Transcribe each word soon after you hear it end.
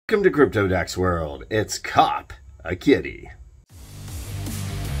Welcome to CryptoDexWorld. It's Cop a Kitty.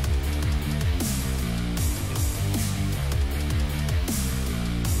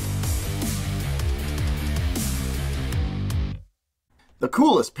 The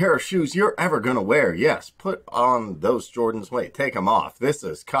coolest pair of shoes you're ever gonna wear. Yes, put on those Jordans. Wait, take them off. This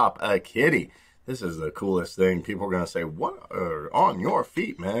is Cop a Kitty. This is the coolest thing. People are gonna say, what are on your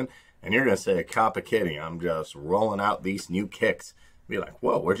feet, man? And you're gonna say, Cop a Kitty. I'm just rolling out these new kicks. Be like,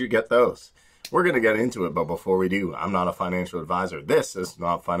 whoa, where'd you get those? We're gonna get into it, but before we do, I'm not a financial advisor. This is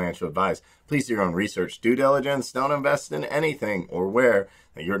not financial advice. Please do your own research, due diligence. Don't invest in anything or where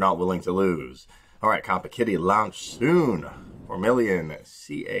that you're not willing to lose. All right, Cop a Kitty launch soon. 4 million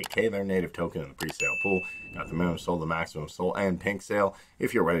CAK, their native token in the pre-sale pool. Got the minimum sold, the maximum sold, and pink sale.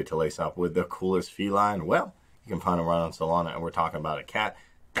 If you're ready to lace up with the coolest feline, well, you can find them right on Solana, and we're talking about a cat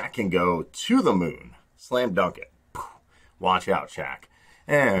that can go to the moon. Slam dunk it. Watch out, Shaq.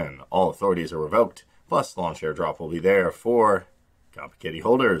 And all authorities are revoked. Plus, launch airdrop will be there for Cop a Kitty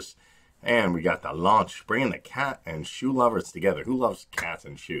holders. And we got the launch, bringing the cat and shoe lovers together. Who loves cats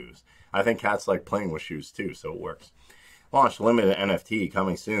and shoes? I think cats like playing with shoes too, so it works. Launch limited NFT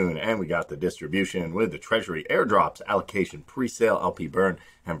coming soon, and we got the distribution with the Treasury airdrops, allocation, pre-sale, LP burn,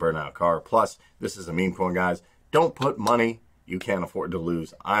 and burnout car. Plus, this is a meme coin, guys. Don't put money you can't afford to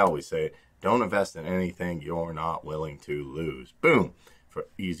lose. I always say, don't invest in anything you're not willing to lose. Boom. For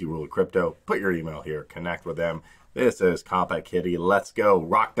easy rule of crypto, put your email here, connect with them. This is Cop a Kitty. Let's go.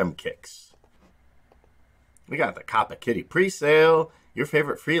 Rock them kicks. We got the Cop a Kitty pre-sale. Your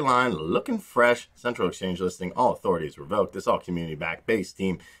favorite free line, looking fresh, central exchange listing, all authorities revoked. This all community-backed base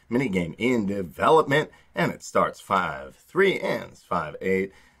team minigame in development, and it starts 5-3, ends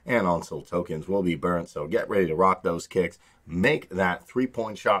 5-8, and unsold tokens will be burnt. So get ready to rock those kicks. Make that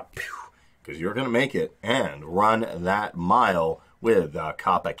three-point shot, because you're going to make it, and run that mile with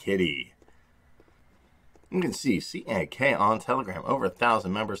Cop a Kitty. You can see CAK on Telegram, over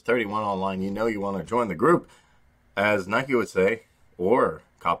 1,000 members, 31 online. You know you want to join the group. As Nike would say, or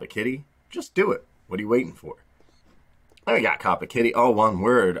Cop a Kitty, just do it. What are you waiting for? And we got Cop a Kitty, all one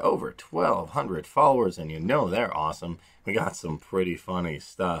word, over 1,200 followers, and you know they're awesome. We got some pretty funny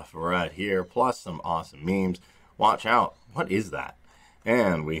stuff right here, plus some awesome memes. Watch out. What is that?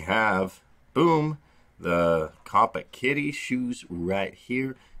 And we have, boom, the Cop a Kitty shoes right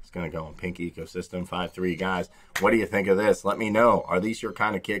here. It's going to go in pink ecosystem 5-3. Guys, what do you think of this? Let me know. Are these your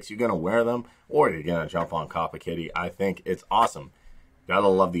kind of kicks? You going to wear them, or are you going to jump on Cop a Kitty? I think it's awesome. Gotta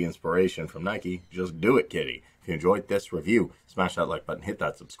love the inspiration from Nike. Just do it, kitty. If you enjoyed this review, smash that like button, hit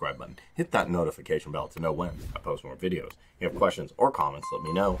that subscribe button, hit that notification bell to know when I post more videos. If you have questions or comments, let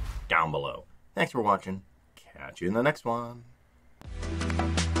me know down below. Thanks for watching. Catch you in the next one.